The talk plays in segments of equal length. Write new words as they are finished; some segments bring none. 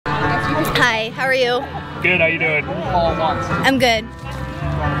Hi, how are you? Good, how you doing? I'm good.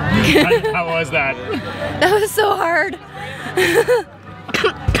 How was that? That was so hard.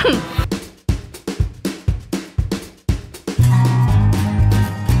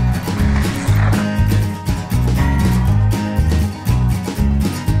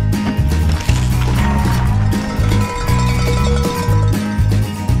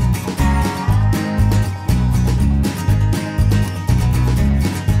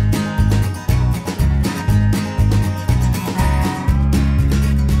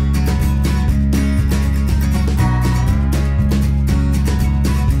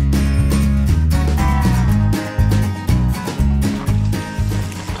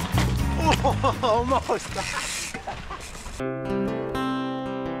 Almost.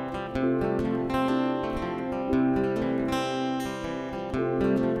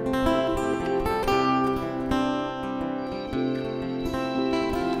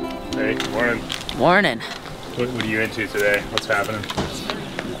 Hey, morning. Morning. What are you into today? What's happening?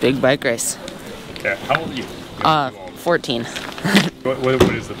 Big bike race. Yeah, how old are you? 14.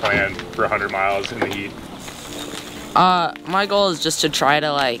 What is the plan for 100 miles in the heat? My goal is just to try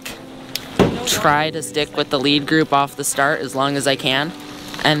to stick with the lead group off the start as long as I can,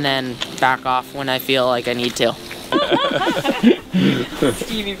 and then back off when I feel like I need to.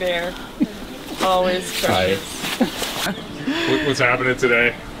 Stevie Bear. Always tries. What's happening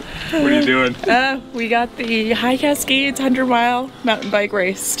today? What are you doing? We got the High Cascades 100-mile mountain bike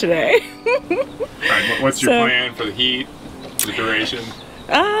race today. Alright, what's your plan for the heat, the duration?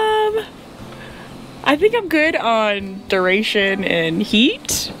 I think I'm good on duration and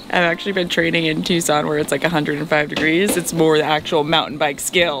heat. I've actually been training in Tucson where it's like 105 degrees. It's more the actual mountain bike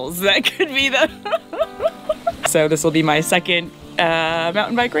skills that could be the... So this will be my second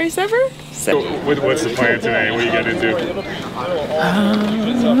mountain bike race ever. So What's the plan today? What are you getting into?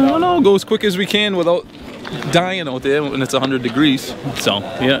 I don't know, go as quick as we can without dying out there when it's 100 degrees. So,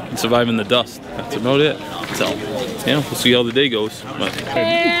 yeah, and surviving the dust. That's about it. So, yeah, we'll see how the day goes. But.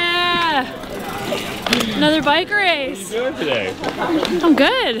 Yeah! Another bike race. What are you doing today? I'm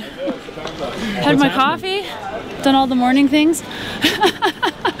good. Had my coffee, done all the morning things.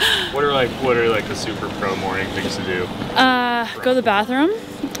 What are like the super pro morning things to do? Go to the bathroom,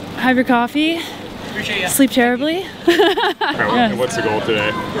 have your coffee, sleep terribly. And what's the goal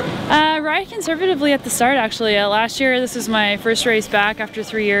today? Ride conservatively at the start actually. Last year this was my first race back after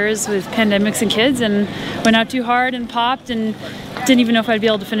 3 years with pandemics and kids, and went out too hard and popped and didn't even know if I'd be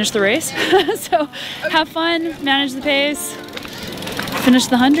able to finish the race. So have fun, manage the pace, finish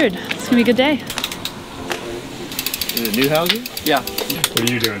the 100. It's gonna be a good day. Is it new housing? Yeah. What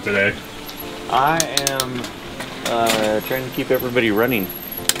are you doing today? I am trying to keep everybody running.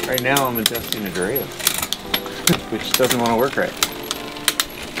 Right now I'm adjusting a derailleur, which doesn't want to work right.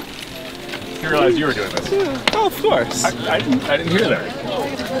 You realized you were doing this? Oh, of course. I didn't hear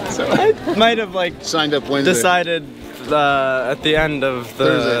that. So I might have signed up Wednesday. decided at the end of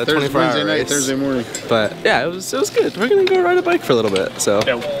the 24-hour race. Thursday morning. But yeah, it was good. We're gonna go ride a bike for a little bit. So.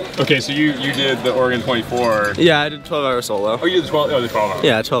 Yeah. Okay, so you did the Oregon 24. Yeah, I did 12-hour solo. Oh, you did the 12. Oh, the 12 hours.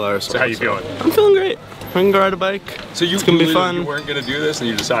 Yeah, 12 hours solo. So how you feeling? I'm feeling great. We're gonna go ride a bike. So it's gonna be fun. You weren't gonna do this, and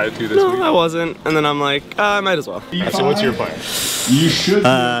you decided to this week? No, I wasn't. And then I'm like, I might as well. So what's your plan? You should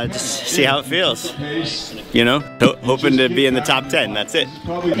just see how it feels. You know, hoping to be in the top 10. That's it.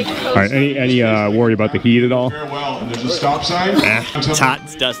 All right. Any worry about the heat at all? Farewell. And there's a stop sign. It's hot.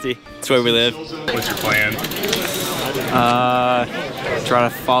 It's dusty. It's where we live. What's your plan? Try to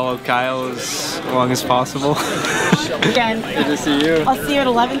follow Kyle as long as possible. again, Good to see you. I'll see you at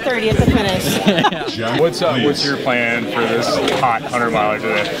 11:30 at the finish. What's your plan for this hot 100 miler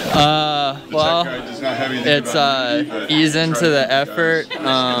today? Well, it's ease into the effort.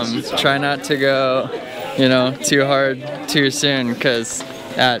 Try not to go, too hard too soon, because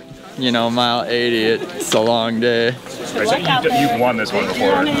at mile 80 it's a long day. Right, so you've won this one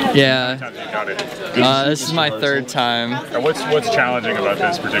before. Yeah. How many times have you done it? This is my third time. And what's challenging about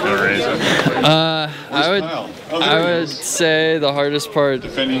this particular race? I would say the hardest part.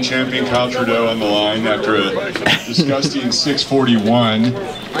 Defending champion Kyle Trudeau on the line after a disgusting 6:41,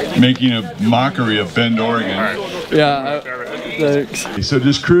 making a mockery of Bend, Oregon. Right. Yeah. Thanks. So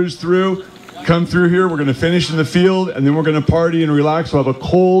just cruise through. Come through here, we're gonna finish in the field, and then we're gonna party and relax. We'll have a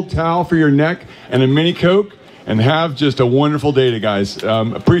cold towel for your neck and a mini Coke, and have just a wonderful day, guys.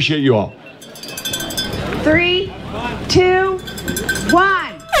 Appreciate you all. 3, 2, 1.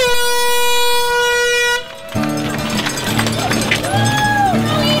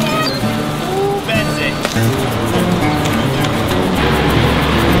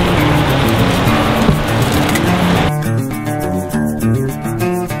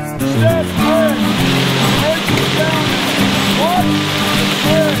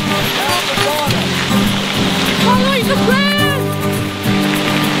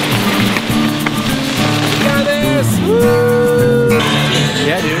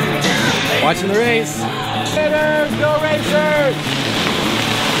 Watching the race. Racers, go Racers!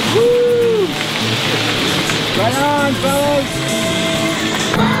 Woo! Right on, fellas!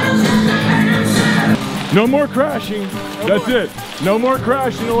 No more crashing. That's it. No more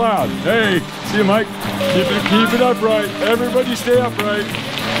crashing allowed. Hey, see you, Mike. Keep it upright. Everybody stay upright.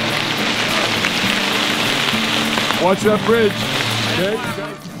 Watch that bridge. Okay.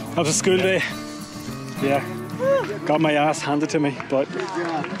 That was a school day. Yeah. Got my ass handed to me, but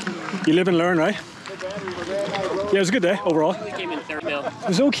you live and learn, right? Yeah, it was a good day overall. It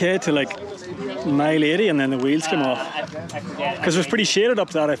was okay to like mile 80 and then the wheels came off. Because it was pretty shaded up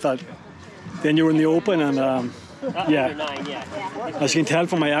that, I thought. Then you were in the open and yeah. As you can tell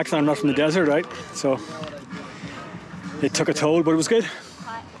from my accent, I'm not from the desert, right? So it took a toll, but it was good.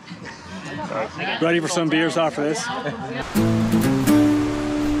 Ready for some beers after this.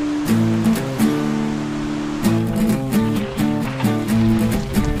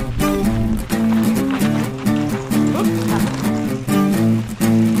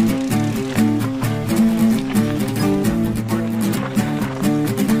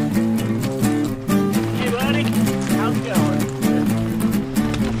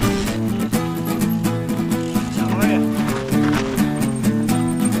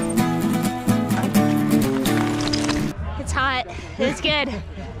 It's good.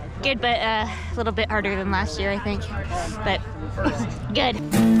 Good, but a little bit harder than last year, I think. But good.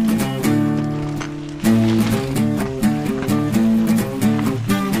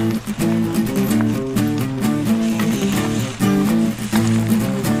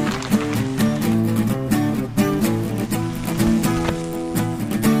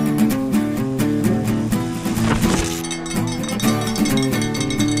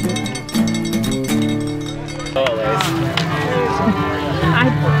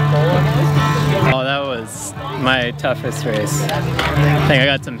 Oh, that was my toughest race. I think I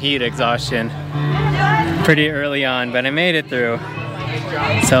got some heat exhaustion pretty early on, but I made it through.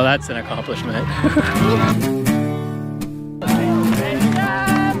 So that's an accomplishment.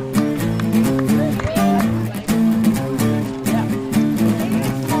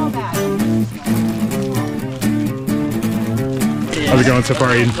 How's it going so far,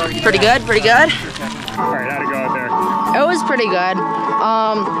 Edyn? Pretty good, pretty good. Alright, how'd it go out there? It was pretty good.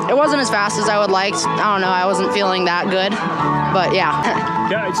 It wasn't as fast as I would like. I don't know, I wasn't feeling that good, but yeah.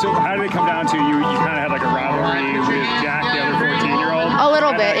 Yeah, so how did it come down to you kind of had like a rivalry with Jack, the other 14-year-old? A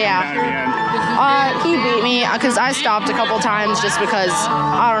little bit, yeah. He beat me because I stopped a couple times just because,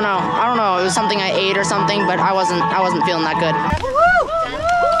 I don't know, it was something I ate or something, but I wasn't feeling that good.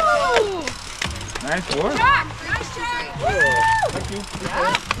 Nice work. Nice try. Thank you.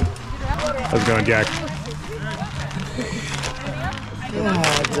 How's it going, Jack?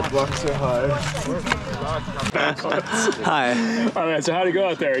 The blocks are hard. Hi. All right, so how'd it go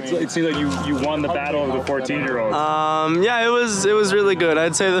out there? It seems like you won the battle of the 14-year-olds. Yeah, it was really good.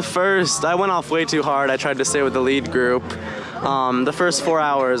 I'd say the first, I went off way too hard. I tried to stay with the lead group. The first 4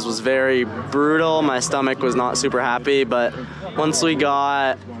 hours was very brutal. My stomach was not super happy, but once we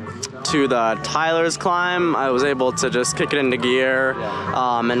got to the Tyler's climb, I was able to just kick it into gear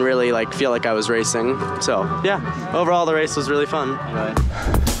and really like feel like I was racing. So yeah, overall the race was really fun.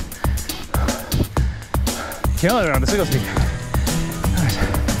 Killing it on the single speed.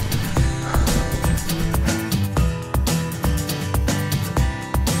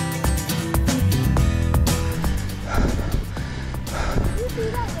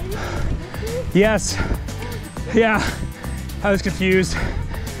 Yes. Yeah. I was confused.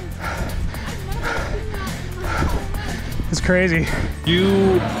 It's crazy.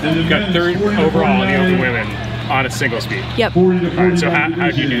 You got third overall in the open women on a single speed. Yep. All right, so how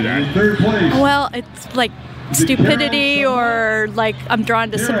did you do that? Well, it's like stupidity, or like I'm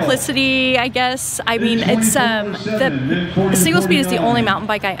drawn to simplicity, I guess. I mean, it's the single speed is the only mountain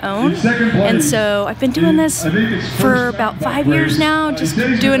bike I own, and so I've been doing this for about 5 years now, just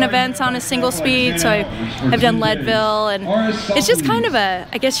doing events on a single speed. So I've done Leadville, and it's just kind of a,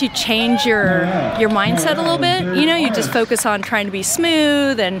 I guess you change your mindset a little bit. You know, you just focus on trying to be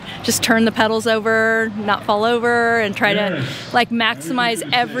smooth and just turn the pedals over, not fall over, and try to like maximize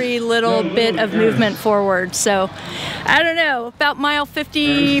every little bit of movement forward. So I don't know, about mile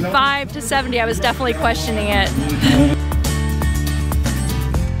 55 to 70, I was definitely questioning it.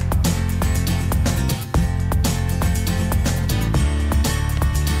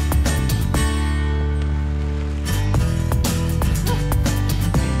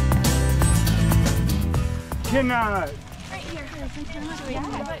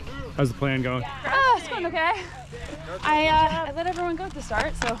 How's the plan going? Oh, it's going okay. I let everyone go at the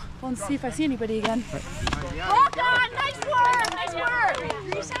start, so we'll see if I see anybody again. Walk on! Nice work! Nice work!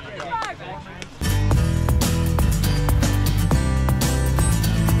 375.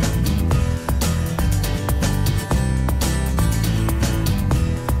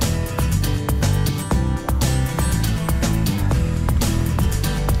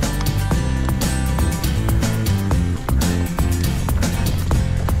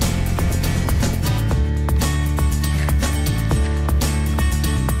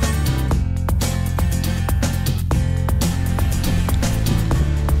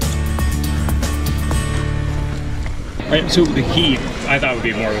 Right, so the heat, I thought would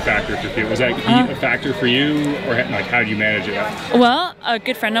be more of a factor for you. Was that heat a factor for you, or like how do you manage it? Well, a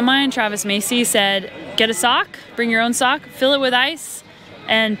good friend of mine, Travis Macy, said, get a sock, bring your own sock, fill it with ice,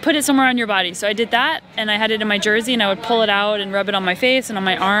 and put it somewhere on your body. So I did that, and I had it in my jersey, and I would pull it out and rub it on my face and on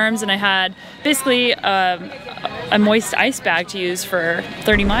my arms, and I had basically a moist ice bag to use for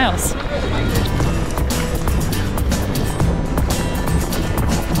 30 miles.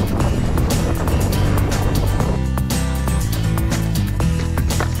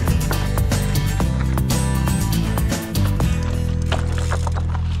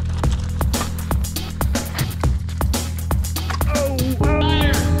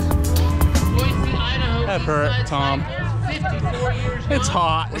 Tom. It's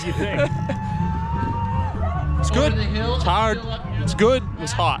hot. What do you think? It's good. It's hard. It's good. It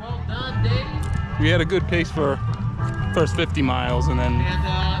was hot. We had a good pace for first 50 miles and then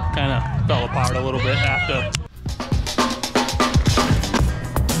kind of fell apart a little bit after.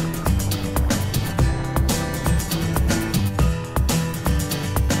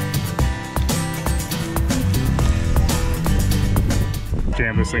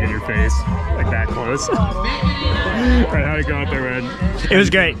 Jam this thing in your face, like that close. Right, how'd it go out there, man? It was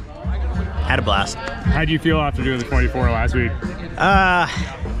great. Had a blast. How'd you feel after doing the 24 last week?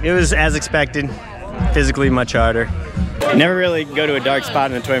 It was as expected. Physically much harder. Never really go to a dark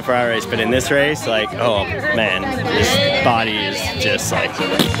spot in a 24-hour race, but in this race, like, oh man, this body is just like,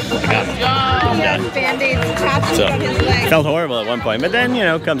 I'm done. So, felt horrible at one point, but then, you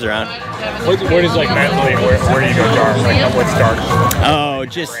know, comes around. What is like mentally, where do you go dark? Like, what's dark? Oh,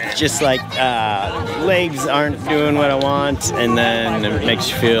 just like legs aren't doing what I want, and then it makes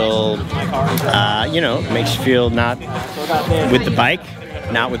you feel, you know, makes you feel not with the bike,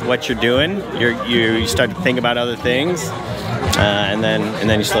 not with what you're doing. You start to think about other things, and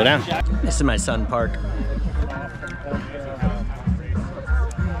then you slow down. This is my son Park.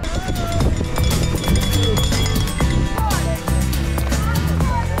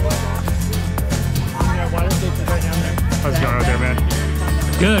 How's it going out there, man?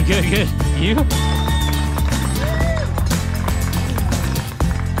 Good, good, good. You?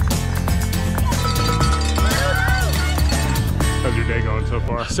 How's your day going so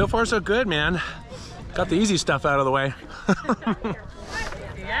far? So far, so good, man. Got the easy stuff out of the way.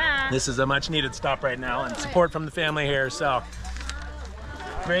 Yeah. This is a much needed stop right now, and support from the family here, so.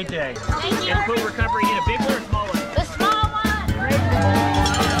 Great day. Thank you. Quick recovery, eat a big one or a small one? The small one.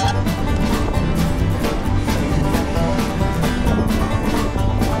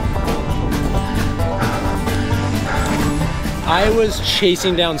 I was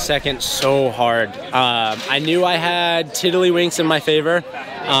chasing down second so hard. I knew I had tiddlywinks in my favor,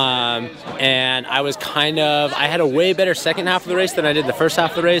 and I had a way better second half of the race than I did the first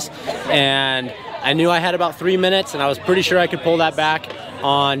half of the race, and I knew I had about 3 minutes, and I was pretty sure I could pull that back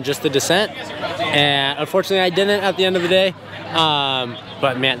on just the descent, and unfortunately I didn't at the end of the day.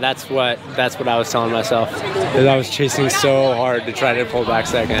 But man, that's what I was telling myself, because I was chasing so hard to try to pull back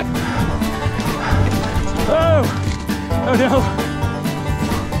second. Oh no!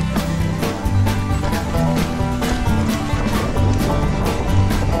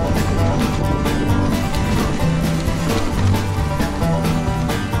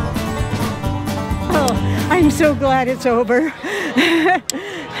 Oh, I'm so glad it's over.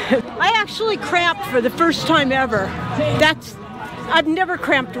 I actually cramped for the first time ever. I've never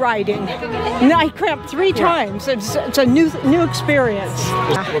cramped riding. And I cramped 3 times. It's a new experience.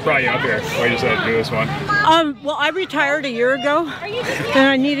 What brought you up here? Why you decided to do this one? Well, I retired a year ago, and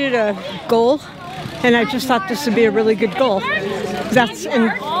I needed a goal, and I just thought this would be a really good goal.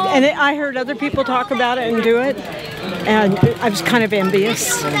 I heard other people talk about it and do it, and I was kind of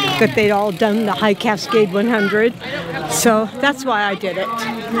envious that they'd all done the High Cascade 100. So that's why I did it.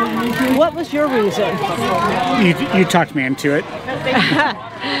 What was your reason? You talked me into it.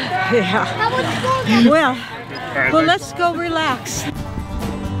 Yeah. Well, let's go relax.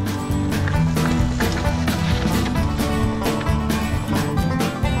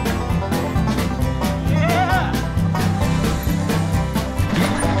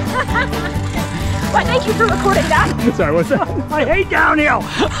 Well, thank you for recording that. Sorry, what's that? I hate downhill.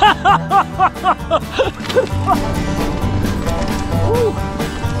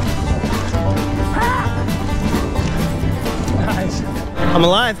 Nice. I'm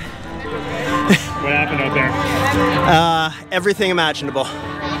alive. What happened out there? Everything imaginable.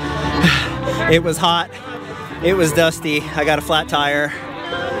 It was hot. It was dusty. I got a flat tire.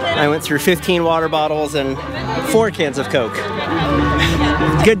 I went through 15 water bottles and 4 cans of Coke.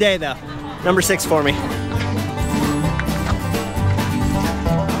 Good day though. Number 6 for me.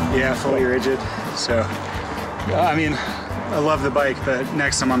 Yeah, fully rigid. So I mean, I love the bike, but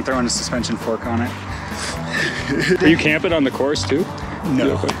next time I'm throwing a suspension fork on it. Are you camping on the course too?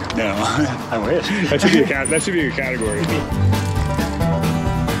 No, no. I wish. That should be a category.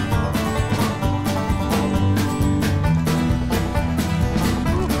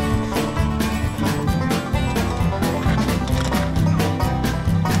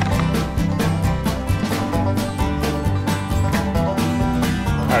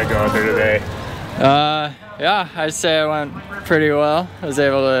 How'd it go out there today? Yeah, I'd say I went pretty well. I was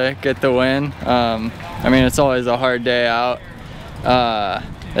able to get the win. I mean, it's always a hard day out. I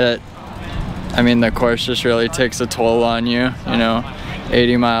mean, the course just really takes a toll on you, you know,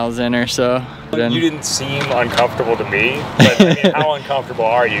 80 miles in or so. You didn't seem uncomfortable to me, but I mean, how uncomfortable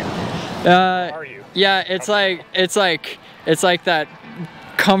are you? Yeah, it's like that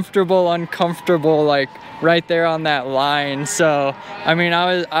comfortable, uncomfortable, like right there on that line. So I mean,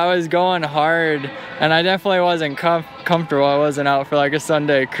 I was going hard, and I definitely wasn't comfortable. I wasn't out for like a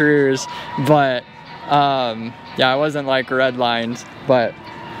Sunday cruise, but yeah, I wasn't like redlined, but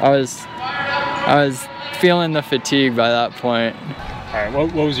I was feeling the fatigue by that point. All right,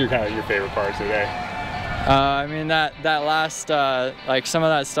 what was your favorite part today? I mean, that last like some of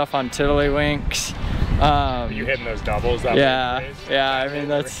that stuff on Tiddlywinks. Are you hitting those doubles? Yeah. I mean,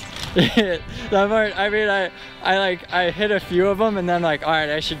 that's that part. I mean, I hit a few of them, and then like, all right,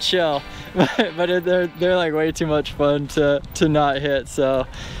 I should chill, but they're like way too much fun to not hit. So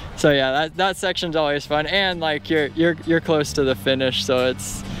yeah, that section's always fun, and like you're close to the finish, so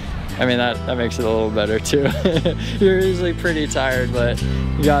it's. I mean, that makes it a little better too. You're usually pretty tired, but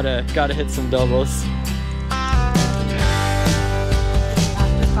you gotta hit some doubles.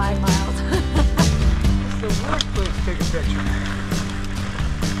 After 5 miles. Let's take a picture.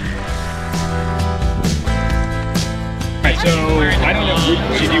 So I don't know.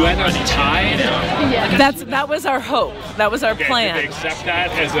 Did you end up tied? Yeah. That was our hope. That was our plan. Did they accept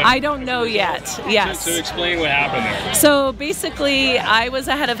that as I don't know yet. Yes. So explain what happened there. So basically, I was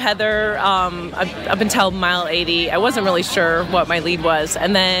ahead of Heather up until mile 80. I wasn't really sure what my lead was,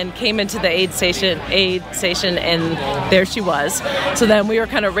 and then came into the aid station, and there she was. So then we were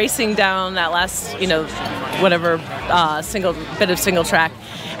kind of racing down that last, whatever single bit of single track.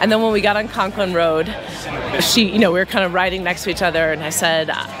 And then when we got on Conklin Road, we were kind of riding next to each other, and I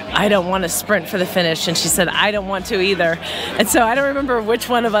said, I don't want to sprint for the finish, and she said, I don't want to either. And so I don't remember which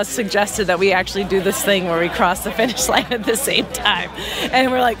one of us suggested that we actually do this thing where we cross the finish line at the same time.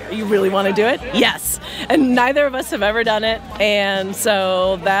 And we're like, you really want to do it? Yes. And neither of us have ever done it, and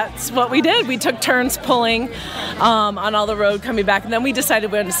so that's what we did. We took turns pulling on all the road coming back, and then we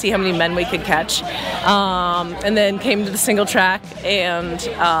decided we wanted to see how many men we could catch, and then came to the single track, and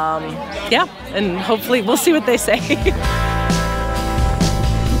yeah, and hopefully we'll see what they say.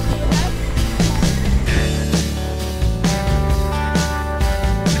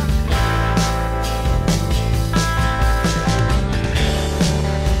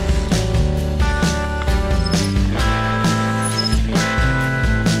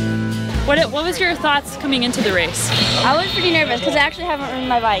 What was your thoughts coming into the race? I was pretty nervous because I actually haven't ridden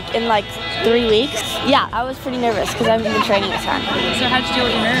my bike in like 3 weeks. Yeah, I was pretty nervous because I haven't been training a ton. So how'd you deal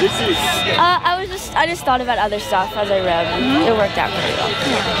with your nerves? I just thought about other stuff as I rode, and it worked out pretty well.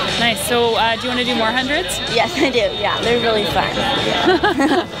 Yeah. Nice. So do you want to do more hundreds? Yes, I do. Yeah, they're really fun.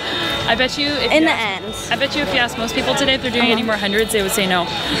 Yeah. I bet you if you ask most people today if they're doing any more hundreds, they would say no.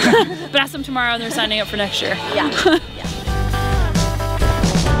 But ask them tomorrow and they're signing up for next year. Yeah.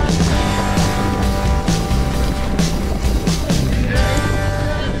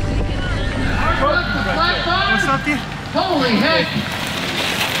 What's up, dude? Holy heck!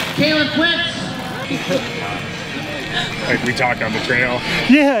 Caleb quits! Like we talked on the trail.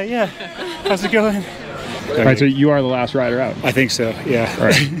 Yeah. How's it going? All right, so you are the last rider out. I think so, yeah. All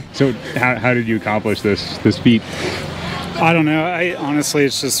right. So how did you accomplish this feat? I don't know. Honestly,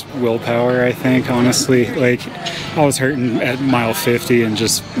 it's just willpower, I think, honestly. Like, I was hurting at mile 50 and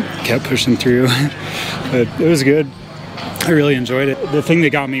just kept pushing through. But it was good. I really enjoyed it. The thing that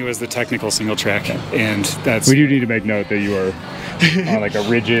got me was the technical single track, and that's... We do need to make note that you are on like a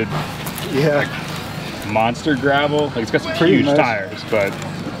rigid, monster gravel. Like, it's got some huge tires, but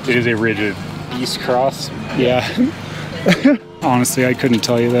it is a rigid East Cross. Yeah. Honestly, I couldn't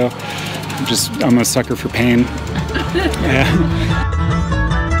tell you though. I'm a sucker for pain. Yeah.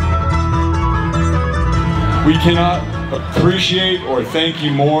 We cannot appreciate or thank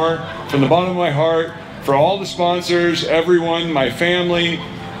you more from the bottom of my heart for all the sponsors, everyone, my family.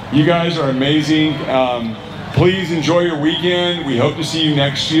 You guys are amazing. Please enjoy your weekend. We hope to see you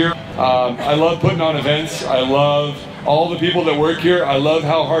next year. I love putting on events. I love all the people that work here. I love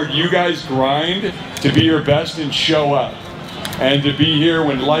how hard you guys grind to be your best and show up. And to be here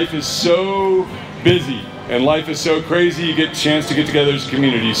when life is so busy and life is so crazy, you get a chance to get together as a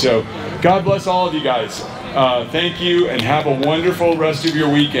community. So God bless all of you guys. Thank you, and have a wonderful rest of your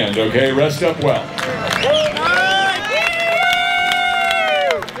weekend, okay? Rest up well.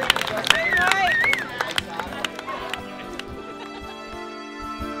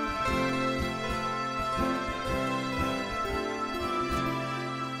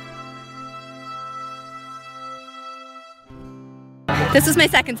 This was my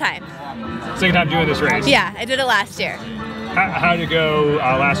second time. Second time doing this race? Yeah, I did it last year. How did it go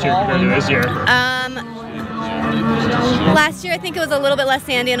last year compared to this year? Last year I think it was a little bit less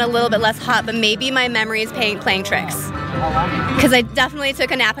sandy and a little bit less hot, but maybe my memory is playing tricks. Because I definitely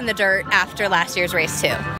took a nap in the dirt after last year's race too.